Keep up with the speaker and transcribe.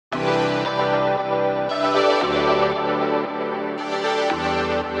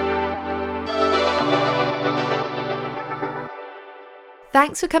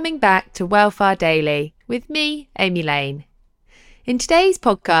Thanks for coming back to Welfare Daily with me, Amy Lane. In today's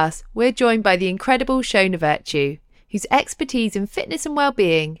podcast, we're joined by the incredible Shona Vertue, whose expertise in fitness and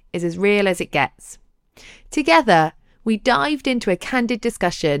well-being is as real as it gets. Together, we dived into a candid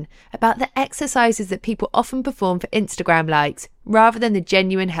discussion about the exercises that people often perform for Instagram likes rather than the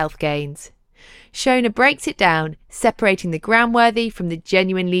genuine health gains. Shona breaks it down, separating the groundworthy from the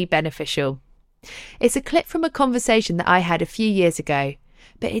genuinely beneficial. It's a clip from a conversation that I had a few years ago,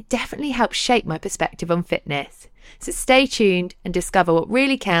 but it definitely helped shape my perspective on fitness. So stay tuned and discover what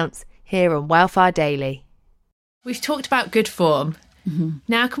really counts here on Welfare Daily. We've talked about good form. Mm-hmm.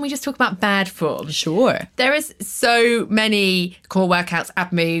 Now can we just talk about bad form? Sure. There is so many core workouts,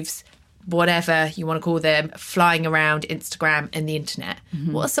 ab moves, whatever you want to call them, flying around Instagram and the internet.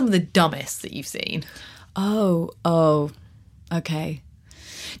 Mm-hmm. What are some of the dumbest that you've seen? Oh, okay.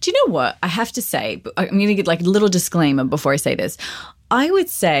 Do you know what? I have to say, I'm going to get like a little disclaimer before I say this. I would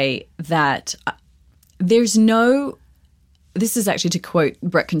say that this is actually to quote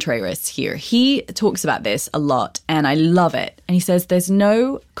Brett Contreras here. He talks about this a lot and I love it. And he says there's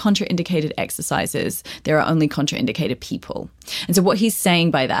no contraindicated exercises. There are only contraindicated people. And so what he's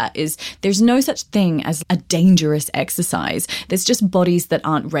saying by that is there's no such thing as a dangerous exercise. There's just bodies that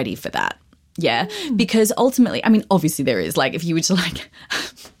aren't ready for that. Yeah, because ultimately, I mean, obviously there is, like, if you were to, like,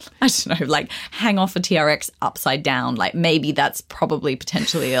 I don't know, like, hang off a TRX upside down, like, maybe that's probably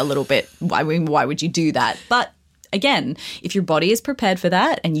potentially a little bit, I mean, why would you do that? But again, if your body is prepared for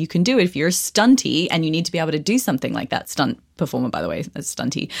that and you can do it, if you're stunty and you need to be able to do something like that, stunt performer, by the way, that's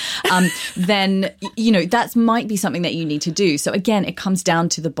stunty, then, you know, that might be something that you need to do. So again, it comes down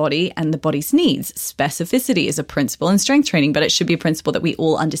to the body and the body's needs. Specificity is a principle in strength training, but it should be a principle that we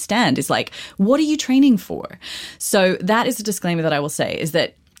all understand is like, what are you training for? So that is a disclaimer that I will say is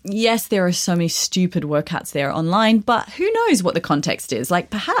that yes, there are so many stupid workouts there online, but who knows what the context is?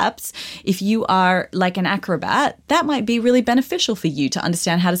 Like perhaps if you are like an acrobat, that might be really beneficial for you to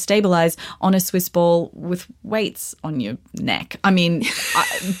understand how to stabilize on a Swiss ball with weights on your neck. I mean,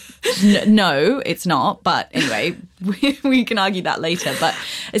 no, it's not. But anyway, we can argue that later. But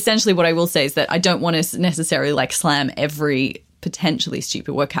essentially what I will say is that I don't want to necessarily like slam every potentially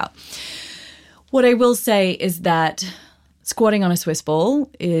stupid workout. What I will say is that squatting on a Swiss ball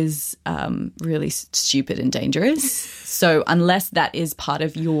is really stupid and dangerous. So unless that is part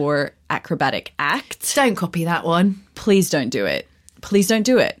of your acrobatic act, don't copy that one. Please don't do it. Please don't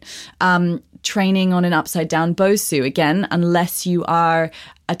do it. Training on an upside down Bosu, again, unless you are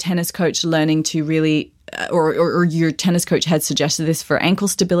a tennis coach learning to really or your tennis coach had suggested this for ankle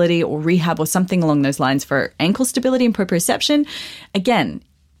stability or rehab or something along those lines for ankle stability and proprioception. Again,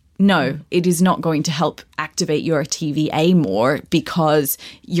 no, it is not going to help activate your TVA more because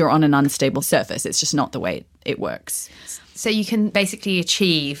you're on an unstable surface. It's just not the way it works. So you can basically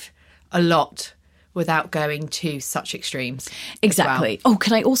achieve a lot without going to such extremes. Exactly. Well. Oh,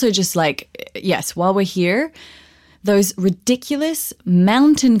 can I also just yes, while we're here, those ridiculous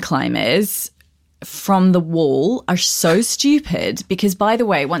mountain climbers from the wall are so stupid because, by the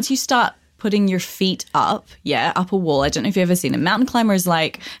way, once you start putting your feet up a wall. I don't know if you've ever seen a mountain climber is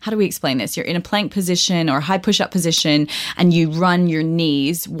like, how do we explain this? You're in a plank position or a high push-up position and you run your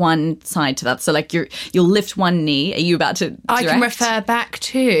knees one side to that. So like you'll lift one knee. Are you about to direct? I can refer back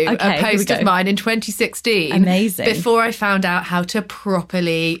to a post of mine in 2016. Amazing. Before I found out how to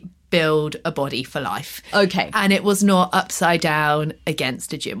properly build a body for life. Okay. And it was not upside down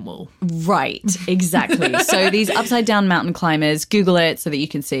against a gym wall. Right, exactly. So these upside down mountain climbers, Google it so that you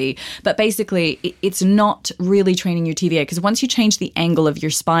can see. But basically, it's not really training your TVA because once you change the angle of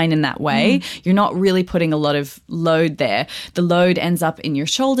your spine in that way, you're not really putting a lot of load there. The load ends up in your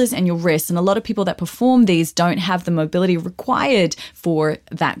shoulders and your wrists. And a lot of people that perform these don't have the mobility required for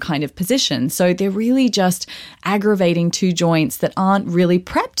that kind of position. So they're really just aggravating two joints that aren't really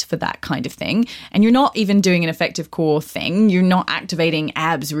prepped for that kind of thing. And you're not even doing an effective core thing. You're not activating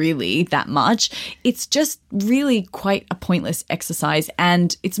abs really that much. It's just really quite a pointless exercise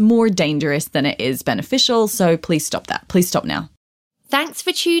and it's more dangerous than it is beneficial. So please stop that. Please stop now. Thanks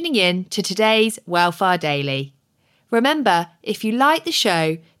for tuning in to today's Welfare Daily. Remember, if you like the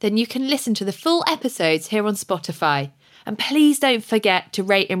show, then you can listen to the full episodes here on Spotify. And please don't forget to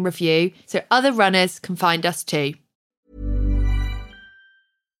rate and review so other runners can find us too.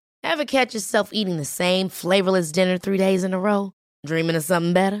 Ever catch yourself eating the same flavorless dinner 3 days in a row? Dreaming of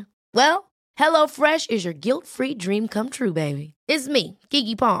something better? Well, HelloFresh is your guilt-free dream come true, baby. It's me,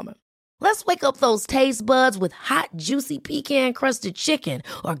 Keke Palmer. Let's wake up those taste buds with hot, juicy pecan-crusted chicken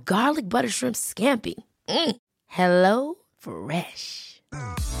or garlic butter shrimp scampi. Hello Fresh.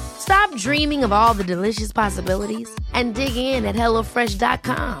 Stop dreaming of all the delicious possibilities and dig in at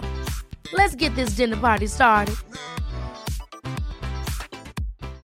HelloFresh.com. Let's get this dinner party started.